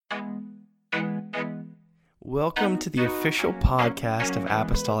Welcome to the official podcast of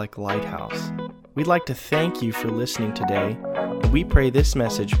Apostolic Lighthouse. We'd like to thank you for listening today, and we pray this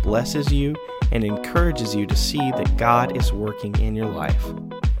message blesses you and encourages you to see that God is working in your life.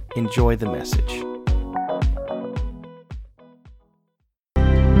 Enjoy the message.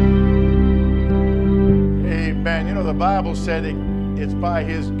 Amen. You know, the Bible said it's by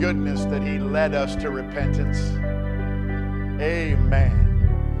His goodness that He led us to repentance. Amen.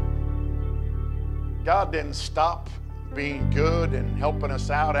 God didn't stop being good and helping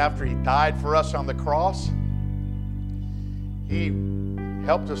us out after He died for us on the cross. He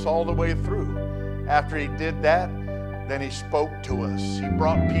helped us all the way through. After He did that, then He spoke to us. He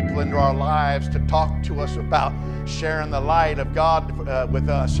brought people into our lives to talk to us about sharing the light of God with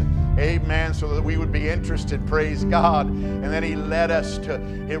us. Amen. So that we would be interested, praise God. And then He led us to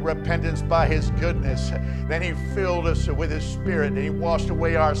repentance by His goodness. Then He filled us with His Spirit, and He washed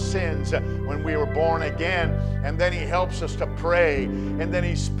away our sins when we were born again. And then He helps us to pray. And then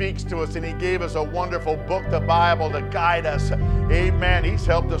He speaks to us, and He gave us a wonderful book, the Bible, to guide us. Amen. He's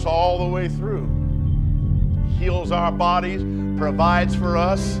helped us all the way through. Heals our bodies, provides for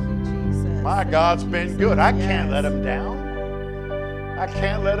us. Jesus. My God's been good. I can't let Him down. I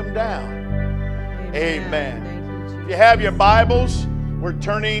can't let Him down. Amen. If you have your Bibles, we're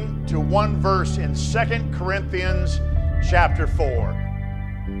turning to one verse in 2 Corinthians chapter 4.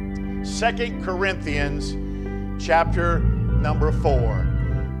 2 Corinthians chapter number 4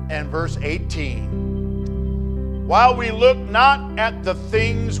 and verse 18. While we look not at the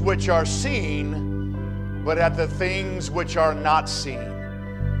things which are seen, but at the things which are not seen.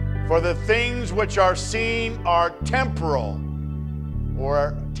 For the things which are seen are temporal,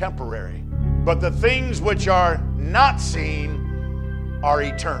 or temporary, but the things which are not seen are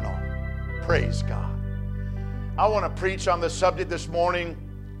eternal. Praise God. I want to preach on the subject this morning,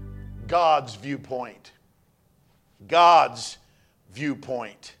 God's viewpoint. God's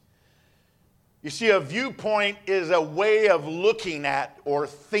viewpoint. You see, a viewpoint is a way of looking at or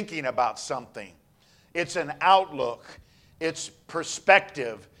thinking about something. It's an outlook. It's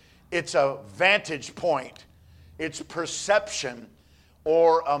perspective. It's a vantage point. It's perception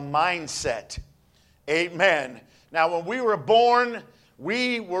or a mindset. Amen. Now, when we were born,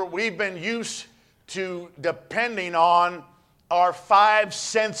 we've been used to depending on our five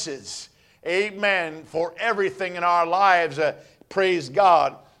senses. Amen. For everything in our lives. Praise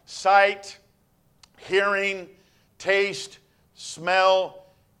God. Sight, hearing, taste, smell,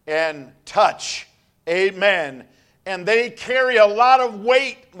 and touch. Amen. And they carry a lot of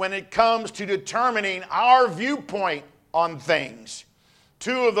weight when it comes to determining our viewpoint on things.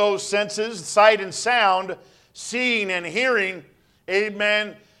 Two of those senses, sight and sound, seeing and hearing,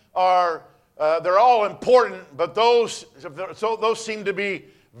 amen, they're all important, but those seem to be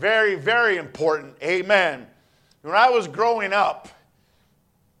very, very important. Amen. When I was growing up,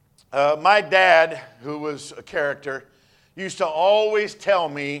 my dad, who was a character, used to always tell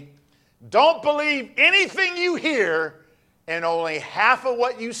me, don't believe anything you hear and only half of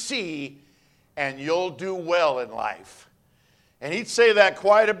what you see, and you'll do well in life. And he'd say that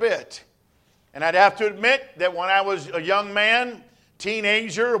quite a bit. And I'd have to admit that when I was a young man,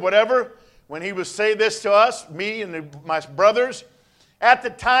 teenager, or whatever, when he would say this to us, me and my brothers, at the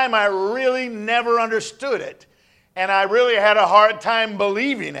time I really never understood it. And I really had a hard time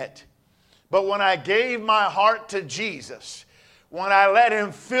believing it. But when I gave my heart to Jesus, when I let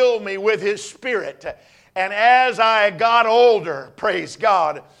Him fill me with His Spirit, and as I got older, praise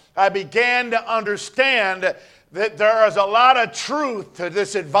God, I began to understand that there is a lot of truth to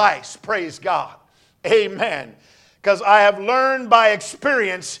this advice, praise God. Amen. Because I have learned by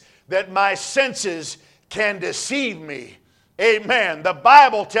experience that my senses can deceive me. Amen. The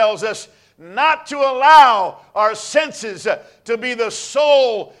Bible tells us not to allow our senses to be the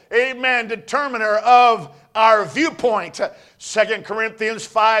sole, amen, determiner of our viewpoint. 2 Corinthians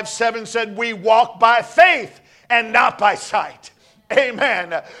 5:7 said, we walk by faith and not by sight.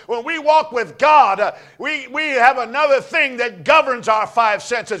 Amen. When we walk with God, we have another thing that governs our five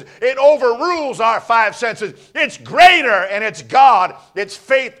senses. It overrules our five senses. It's greater, and it's God. It's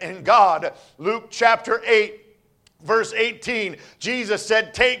faith in God. Luke chapter 8. Verse 18, Jesus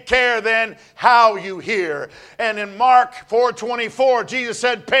said, take care then how you hear. And in Mark 4:24, Jesus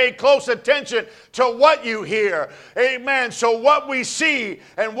said, pay close attention to what you hear. Amen. So what we see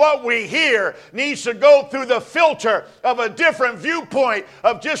and what we hear needs to go through the filter of a different viewpoint,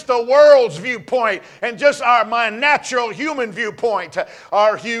 of just the world's viewpoint and just my natural human viewpoint.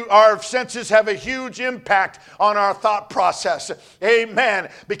 Our senses have a huge impact on our thought process. Amen.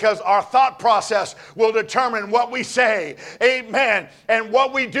 Because our thought process will determine what we say, amen, and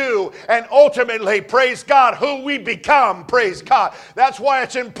what we do, and ultimately, praise God, who we become, praise God. That's why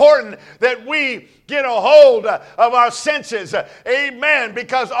it's important that we get a hold of our senses, amen,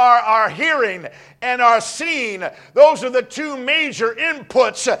 because our hearing and our seeing, those are the two major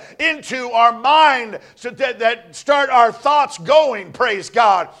inputs into our mind so that start our thoughts going, praise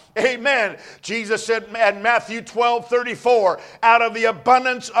God, amen. Jesus said in Matthew 12:34, out of the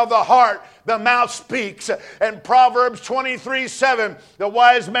abundance of the heart, the mouth speaks. And Proverbs 23:7, the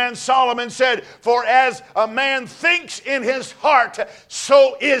wise man Solomon said, for as a man thinks in his heart,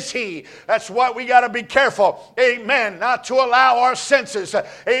 so is he. That's why we got to be careful, amen, not to allow our senses,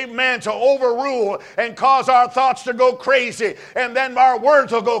 amen, to overrule and cause our thoughts to go crazy, and then our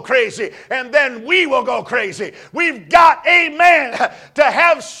words will go crazy, and then we will go crazy. We've got, amen, to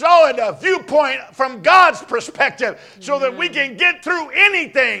have solid viewpoint from God's perspective so that we can get through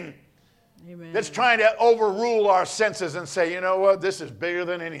anything that's trying to overrule our senses and say, you know what, this is bigger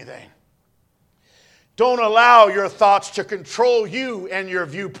than anything. Don't allow your thoughts to control you and your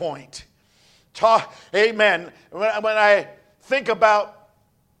viewpoint. Amen. When I think about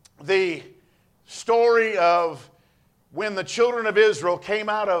the story of when the children of Israel came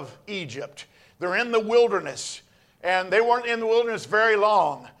out of Egypt, they're in the wilderness, and they weren't in the wilderness very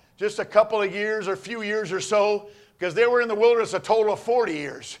long, just a couple of years or few years or so, because they were in the wilderness a total of 40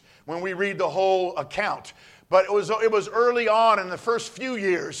 years. When we read the whole account. But it was early on in the first few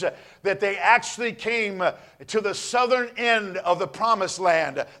years that they actually came to the southern end of the promised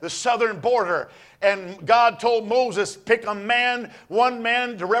land, the southern border. And God told Moses, pick one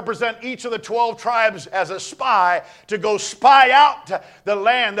man to represent each of the 12 tribes as a spy to go spy out the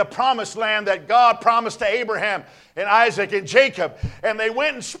land, the promised land that God promised to Abraham and Isaac and Jacob. And they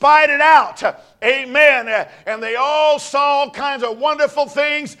went and spied it out. Amen. And they all saw all kinds of wonderful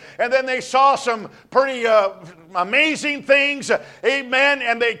things. And then they saw some pretty amazing things. Amen.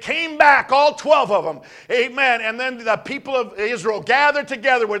 And they came back, all 12 of them. Amen. And then the people of Israel gathered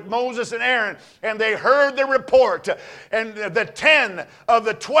together with Moses and Aaron, and they heard the report. And the 10 of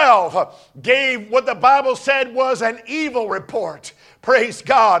the 12 gave what the Bible said was an evil report. Praise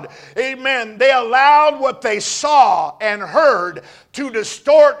God. Amen. They allowed what they saw and heard to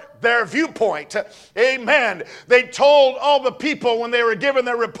distort their viewpoint. Amen. They told all the people when they were given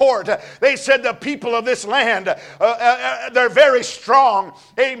their report, they said the people of this land, they're very strong.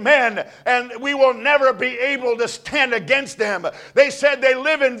 Amen. And we will never be able to stand against them. They said they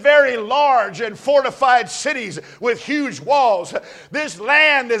live in very large and fortified cities with huge walls. This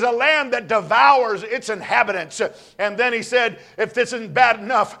land is a land that devours its inhabitants. And then he said, if this isn't bad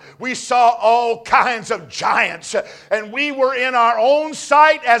enough, we saw all kinds of giants, and we were in our own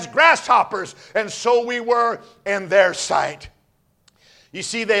sight as grasshoppers, and so we were in their sight. You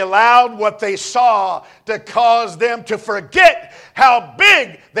see, they allowed what they saw to cause them to forget how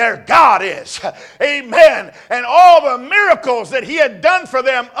big their God is. Amen. And all the miracles that he had done for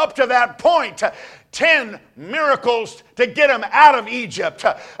them up to that point. 10 miracles to get them out of Egypt.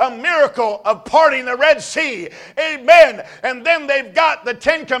 A miracle of parting the Red Sea. Amen. And then they've got the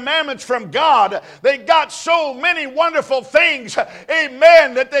 10 Commandments from God. They got so many wonderful things.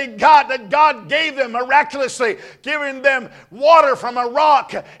 Amen. That God gave them miraculously, giving them water from a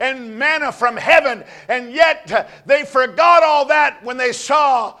rock and manna from heaven. And yet they forgot all that when they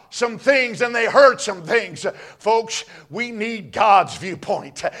saw some things and they heard some things. Folks, we need God's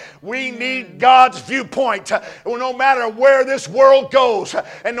viewpoint. We need God's viewpoint. No matter where this world goes,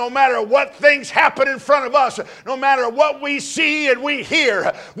 and no matter what things happen in front of us, no matter what we see and we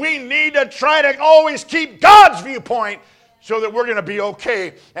hear, we need to try to always keep God's viewpoint so that we're going to be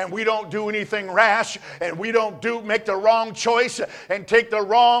okay, and we don't do anything rash, and we don't make the wrong choice and take the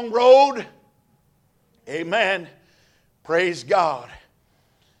wrong road. Amen. Praise God.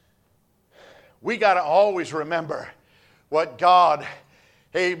 We got to always remember what God,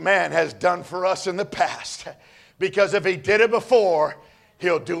 amen, has done for us in the past. Because if he did it before,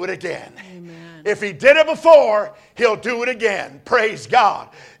 he'll do it again. Amen. If he did it before, he'll do it again. Praise God.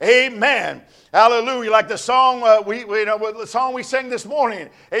 Amen. Hallelujah. Like the song the song we sang this morning.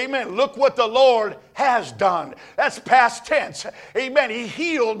 Amen. Look what the Lord has done. That's past tense. Amen. He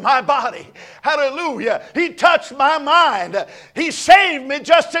healed my body. Hallelujah. He touched my mind. He saved me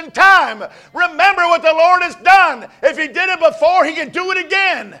just in time. Remember what the Lord has done. If he did it before, he can do it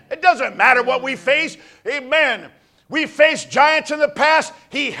again. It doesn't matter what we face. Amen. We faced giants in the past.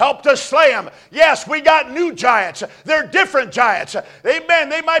 He helped us slay them. Yes, we got new giants. They're different giants. Amen.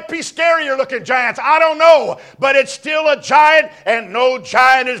 They might be scarier looking giants. I don't know. But it's still a giant, and no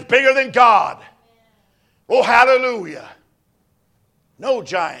giant is bigger than God. Oh, hallelujah. No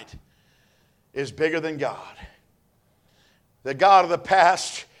giant is bigger than God. The God of the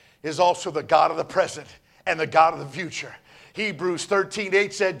past is also the God of the present and the God of the future. Hebrews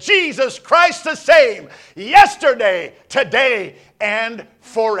 13:8 said, Jesus Christ the same, yesterday, today, and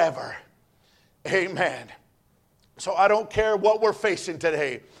forever. Amen. So I don't care what we're facing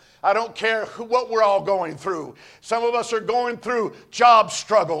today. I don't care what we're all going through. Some of us are going through job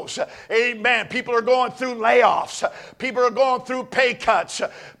struggles. Amen. People are going through layoffs. People are going through pay cuts.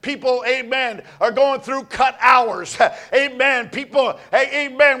 People, amen, are going through cut hours. Amen. People,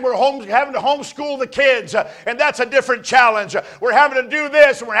 amen, we're having to homeschool the kids, and that's a different challenge. We're having to do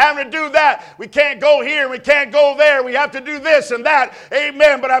this, and we're having to do that. We can't go here, we can't go there. We have to do this and that.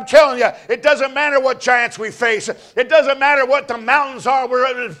 Amen. But I'm telling you, it doesn't matter what giants we face. It doesn't matter what the mountains are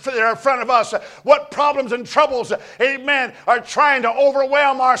that are in front of us, what problems and troubles, amen, are trying to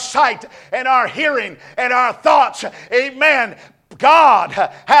overwhelm our sight and our hearing and our thoughts. Amen. God,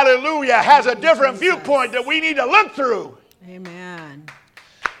 hallelujah, has a different viewpoint that we need to look through. Amen.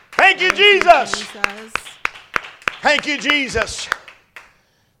 Thank you, Jesus. Thank you, Jesus.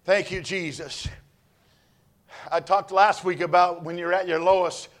 Thank you, Jesus. I talked last week about when you're at your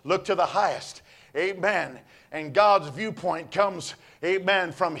lowest, look to the highest. Amen. And God's viewpoint comes,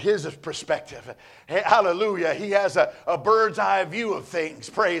 amen, from His perspective. Hallelujah. He has a bird's eye view of things.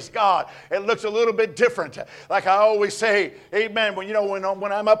 Praise God. It looks a little bit different. Like I always say, amen,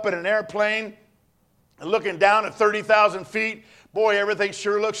 when I'm up in an airplane looking down at 30,000 feet, boy, everything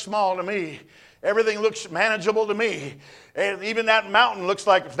sure looks small to me. Everything looks manageable to me. And even that mountain looks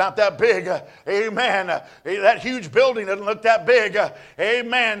like it's not that big. Amen. That huge building doesn't look that big.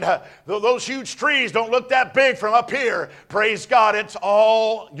 Amen. Those huge trees don't look that big from up here. Praise God. It's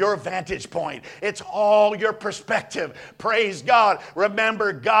all your vantage point. It's all your perspective. Praise God.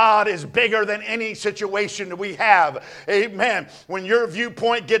 Remember, God is bigger than any situation that we have. Amen. When your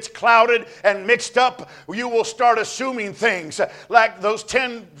viewpoint gets clouded and mixed up, you will start assuming things. Like those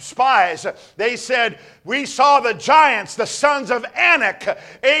 10 spies, they said, we saw the giants, the sons of Anak.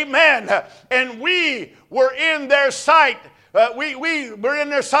 Amen. And we were in their sight. We were in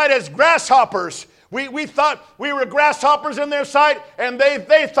their sight as grasshoppers. We thought we were grasshoppers in their sight, and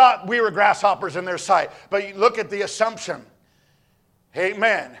they thought we were grasshoppers in their sight. But you look at the assumption.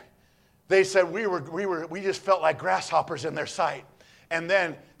 Amen. They said we just felt like grasshoppers in their sight. And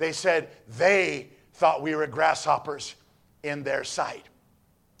then they said they thought we were grasshoppers in their sight.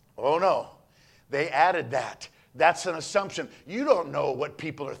 Oh no. They added that. That's an assumption. You don't know what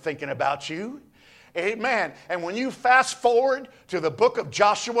people are thinking about you. Amen. And when you fast forward to the book of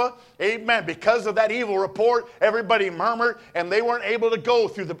Joshua, amen, because of that evil report, everybody murmured and they weren't able to go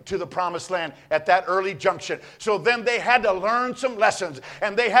to the promised land at that early junction. So then they had to learn some lessons,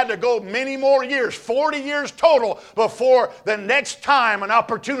 and they had to go many more years, 40 years total, before the next time an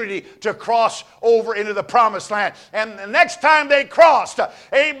opportunity to cross over into the promised land. And the next time they crossed,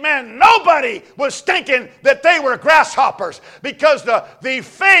 amen, nobody was thinking that they were grasshoppers, because the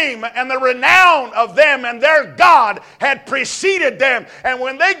fame and the renown of them and their God had preceded them. And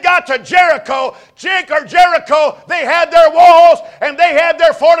when they got to Jericho, they had their walls and they had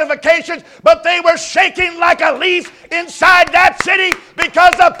their fortifications, but they were shaking like a leaf inside that city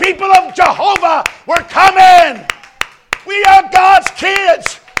because the people of Jehovah were coming. We are God's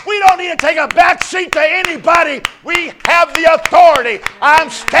kids. We don't need to take a back seat to anybody. We have the authority. I'm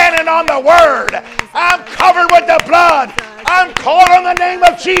standing on the word. I'm covered with the blood. I'm calling on the name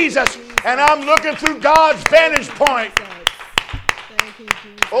of Jesus. And I'm looking through God's vantage point.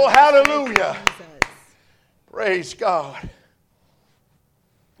 Oh, hallelujah. Praise God.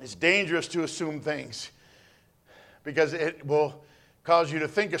 It's dangerous to assume things, because it will cause you to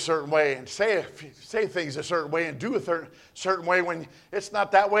think a certain way and say things a certain way and do a certain way when it's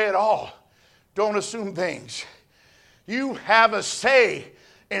not that way at all. Don't assume things. You have a say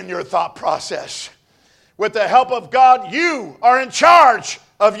in your thought process. With the help of God, you are in charge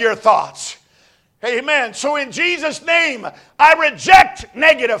of your thoughts. Amen. So in Jesus' name, I reject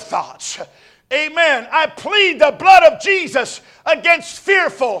negative thoughts. Amen. I plead the blood of Jesus against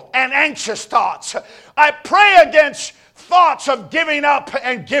fearful and anxious thoughts. I pray against thoughts of giving up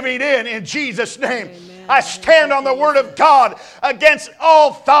and giving in Jesus' name. Amen. I stand on the word of God against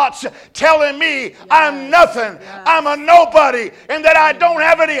all thoughts telling me I'm nothing, I'm a nobody, and that I don't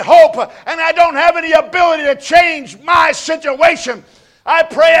have any hope and I don't have any ability to change my situation. I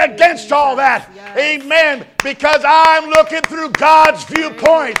pray against all that. Amen. Because I'm looking through God's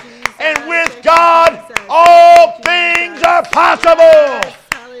viewpoint. And with God, all things are possible.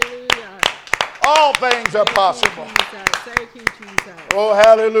 All things are possible. Oh,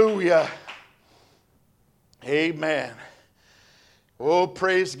 hallelujah. Amen. Oh,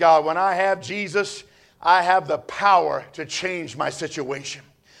 praise God. When I have Jesus, I have the power to change my situation.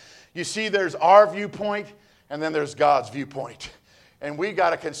 You see, there's our viewpoint, and then there's God's viewpoint. And we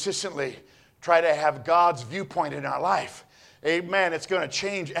got to consistently try to have God's viewpoint in our life. Amen. It's going to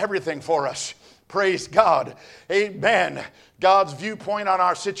change everything for us. Praise God. Amen. God's viewpoint on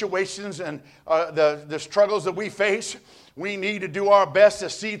our situations and the struggles that we face, we need to do our best to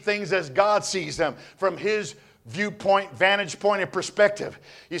see things as God sees them from His viewpoint, vantage point, and perspective.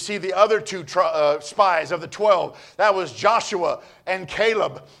 You see, the other two spies of the 12, that was Joshua and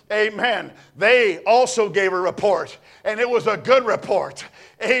Caleb. Amen. They also gave a report, and it was a good report.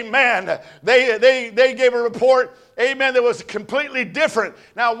 Amen. They gave a report, amen, that was completely different.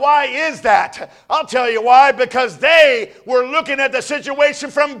 Now, why is that? I'll tell you why. Because they were looking at the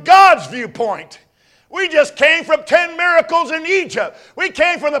situation from God's viewpoint. We just came from 10 miracles in Egypt. We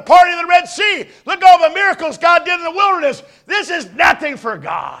came from the party of the Red Sea. Look at all the miracles God did in the wilderness. This is nothing for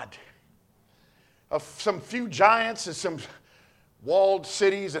God. Of some few giants and some walled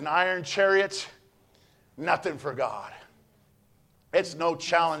cities and iron chariots, nothing for God. It's no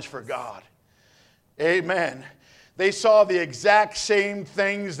challenge for God. Amen. They saw the exact same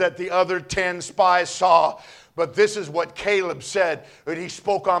things that the other 10 spies saw. But this is what Caleb said when he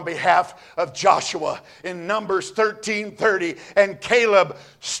spoke on behalf of Joshua in Numbers 13:30. And Caleb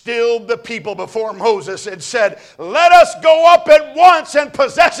stilled the people before Moses and said, "Let us go up at once and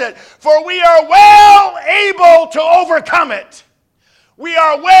possess it, for we are well able to overcome it." We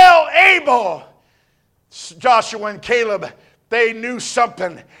are well able. Joshua and Caleb, they knew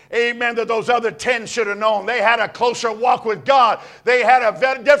something, amen, that those other 10 should have known. They had a closer walk with God. They had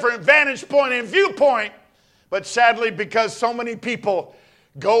a different vantage point and viewpoint. But sadly, because so many people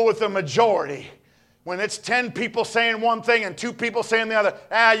go with the majority, when it's 10 people saying one thing and 2 people saying the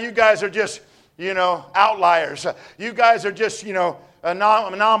other, you guys are just, outliers. You guys are just,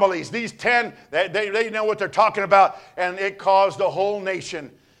 anomalies. These 10, they know what they're talking about. And it caused the whole nation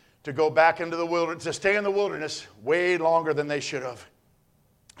to go back into the wilderness, to stay in the wilderness way longer than they should have.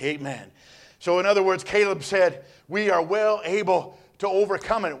 Amen. So in other words, Caleb said, we are well able to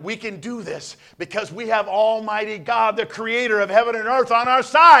overcome it. We can do this because we have Almighty God, the creator of heaven and earth, on our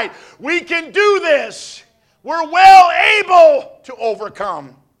side. We can do this. We're well able to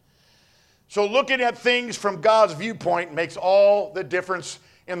overcome. So looking at things from God's viewpoint makes all the difference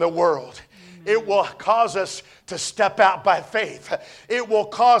in the world. It will cause us to step out by faith. It will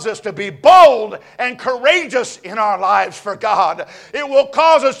cause us to be bold and courageous in our lives for God. It will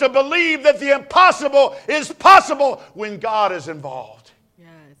cause us to believe that the impossible is possible when God is involved. Yes.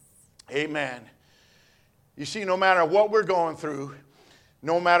 Amen. You see, no matter what we're going through,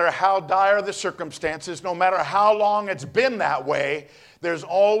 no matter how dire the circumstances, no matter how long it's been that way, there's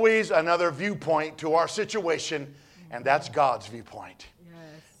always another viewpoint to our situation, and that's God's viewpoint.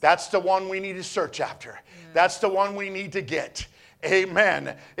 That's the one we need to search after. Yeah. That's the one we need to get.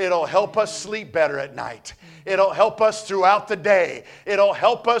 Amen. It'll help us sleep better at night. It'll help us throughout the day. It'll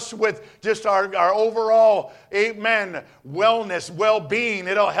help us with just our overall, amen, wellness, well-being.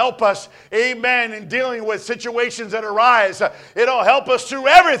 It'll help us, amen, in dealing with situations that arise. It'll help us through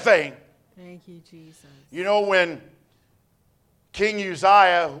everything. Thank you, Jesus. You know, when King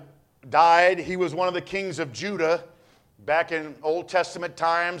Uzziah died, he was one of the kings of Judah back in Old Testament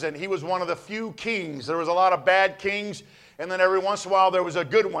times, and he was one of the few kings. There was a lot of bad kings, and then every once in a while there was a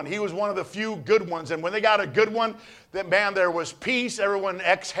good one. He was one of the few good ones, and when they got a good one, then man, there was peace. Everyone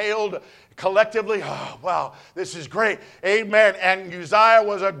exhaled collectively. Oh, wow, this is great. Amen. And Uzziah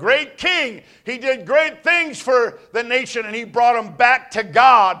was a great king. He did great things for the nation, and he brought them back to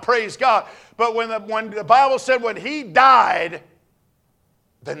God. Praise God. But when the Bible said when he died,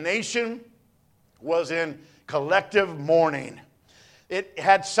 the nation was in collective mourning. It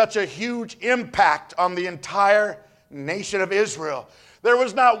had such a huge impact on the entire nation of Israel. There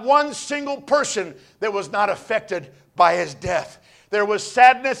was not one single person that was not affected by his death. There was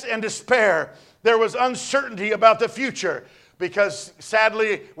sadness and despair. There was uncertainty about the future, because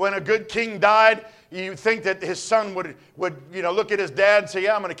sadly, when a good king died, you think that his son would look at his dad and say,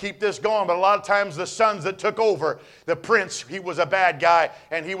 yeah, I'm going to keep this going. But a lot of times the sons that took over, the prince, he was a bad guy,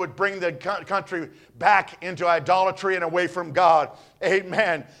 and he would bring the country back into idolatry and away from God.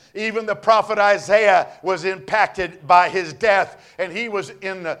 Amen. Even the prophet Isaiah was impacted by his death, and he was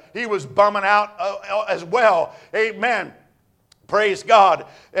bumming out as well. Amen. Praise God.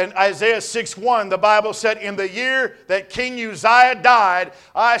 In Isaiah 6:1, the Bible said, in the year that King Uzziah died,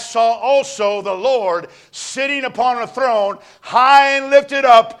 I saw also the Lord sitting upon a throne, high and lifted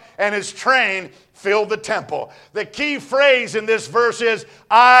up, and his train filled the temple. The key phrase in this verse is,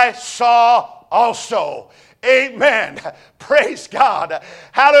 I saw also. Amen. Praise God.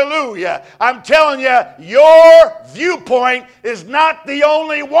 Hallelujah. I'm telling you, your viewpoint is not the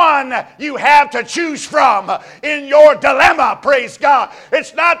only one you have to choose from in your dilemma. Praise God.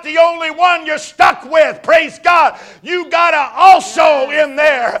 It's not the only one you're stuck with. Praise God. You got to also in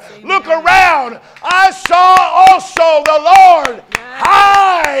there look around. I saw also the Lord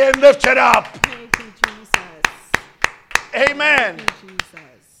high and lifted up. Thank you, Jesus. Amen. Thank you,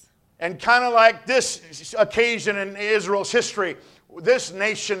 Jesus. And kind of like this occasion in Israel's history, this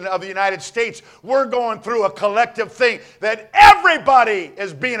nation of the United States, we're going through a collective thing that everybody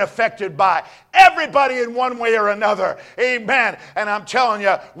is being affected by. Everybody in one way or another. Amen. And I'm telling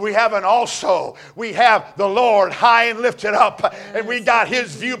you, we have the Lord high and lifted up. And we got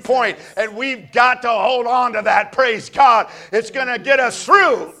His viewpoint. And we've got to hold on to that. Praise God. It's going to get us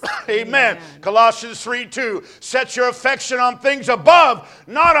through. Amen. Colossians 3:2. Set your affection on things above,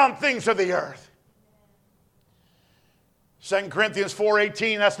 not on things of the earth. 2 Corinthians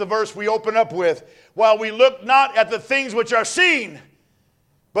 4:18, that's the verse we open up with. While we look not at the things which are seen,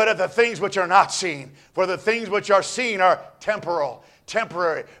 but at the things which are not seen. For the things which are seen are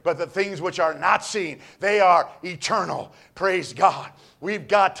temporary. But the things which are not seen, they are eternal. Praise God. We've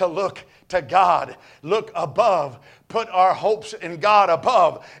got to look to God. Look above. Put our hopes in God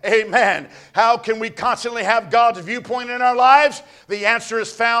above. Amen. How can we constantly have God's viewpoint in our lives? The answer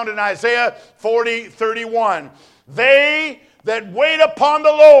is found in Isaiah 40:31. They that wait upon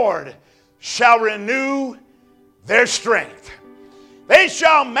the Lord shall renew their strength. They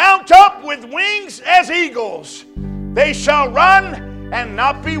shall mount up with wings as eagles. They shall run and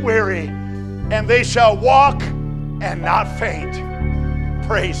not be weary, and they shall walk and not faint.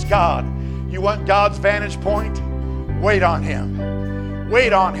 Praise God. You want God's vantage point? Wait on Him.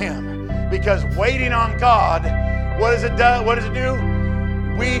 Wait on Him. Because waiting on God, what does it do? What does it do?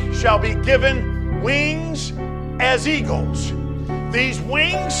 We shall be given wings as eagles. These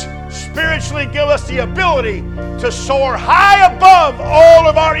wings spiritually give us the ability to soar high above all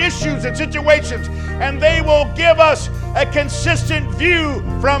of our issues and situations, and they will give us a consistent view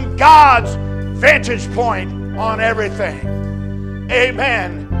from God's vantage point on everything.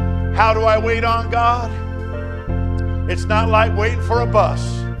 Amen. How do I wait on God? It's not like waiting for a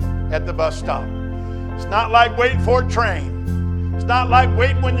bus at the bus stop. It's not like waiting for a train. It's not like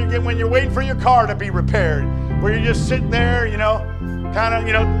waiting when you're waiting for your car to be repaired, where you're just sitting there,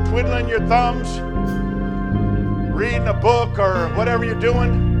 twiddling your thumbs, reading a book or whatever you're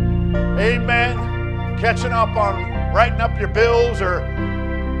doing. Amen. Catching up on writing up your bills or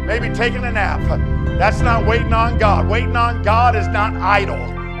maybe taking a nap. That's not waiting on God. Waiting on God is not idle.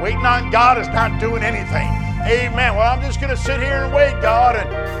 Waiting on God is not doing anything. Amen. Well, I'm just going to sit here and wait, God, and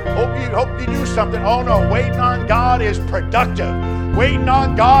hope you do something. Oh, no. Waiting on God is productive. Waiting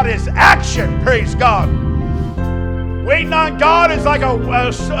on God is action. Praise God. Waiting on God is like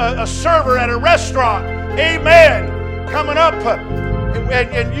a server at a restaurant. Amen. Coming up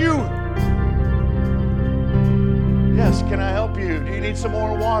and you. Yes, can I help you? Do you need some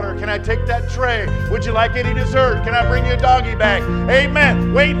more water? Can I take that tray? Would you like any dessert? Can I bring you a doggy bag?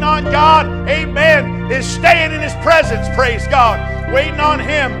 Amen. Waiting on God, amen, is staying in His presence. Praise God. Waiting on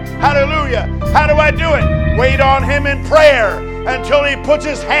Him. Hallelujah. How do I do it? Wait on Him in prayer until He puts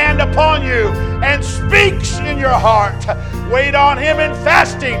His hand upon you and speaks in your heart. Wait on Him in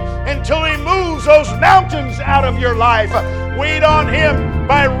fasting until He moves those mountains out of your life. Wait on Him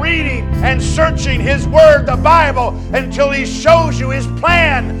by reading and searching His Word, the Bible, until He shows you His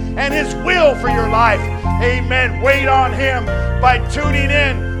plan and His will for your life. Amen. Wait on Him by tuning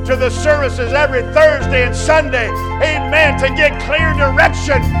in to the services every Thursday and Sunday. Amen. To get clear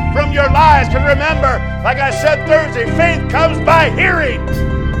direction from your lives. Because remember, like I said Thursday, faith comes by hearing,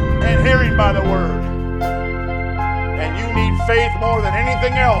 and hearing by the Word. And you need faith more than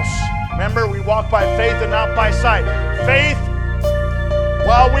anything else. Remember, we walk by faith and not by sight. Faith,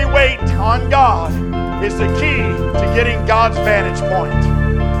 while we wait on God, is the key to getting God's vantage point.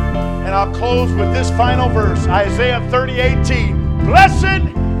 And I'll close with this final verse, Isaiah 30:18.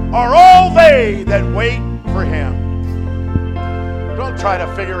 Blessed are all they that wait for Him. Don't try to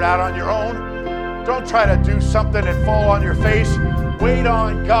figure it out on your own. Don't try to do something and fall on your face. Wait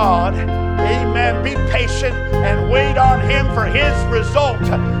on God. Amen. Be patient and wait on Him for His result,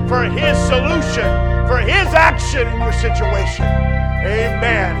 for His solution, for His action in your situation.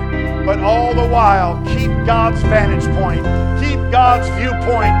 Amen. But all the while, keep God's vantage point. Keep God's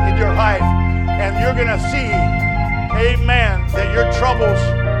viewpoint in your life. And you're going to see, amen, that your troubles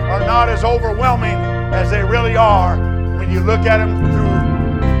are not as overwhelming as they really are when you look at them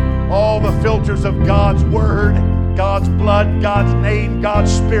through all the filters of God's Word, God's blood, God's name,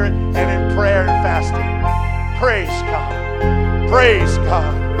 God's Spirit, and in prayer and fasting. Praise God. Praise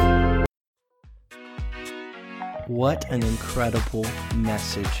God. What an incredible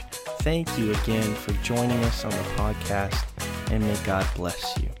message. Thank you again for joining us on the podcast, and may God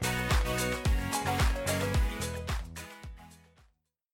bless you.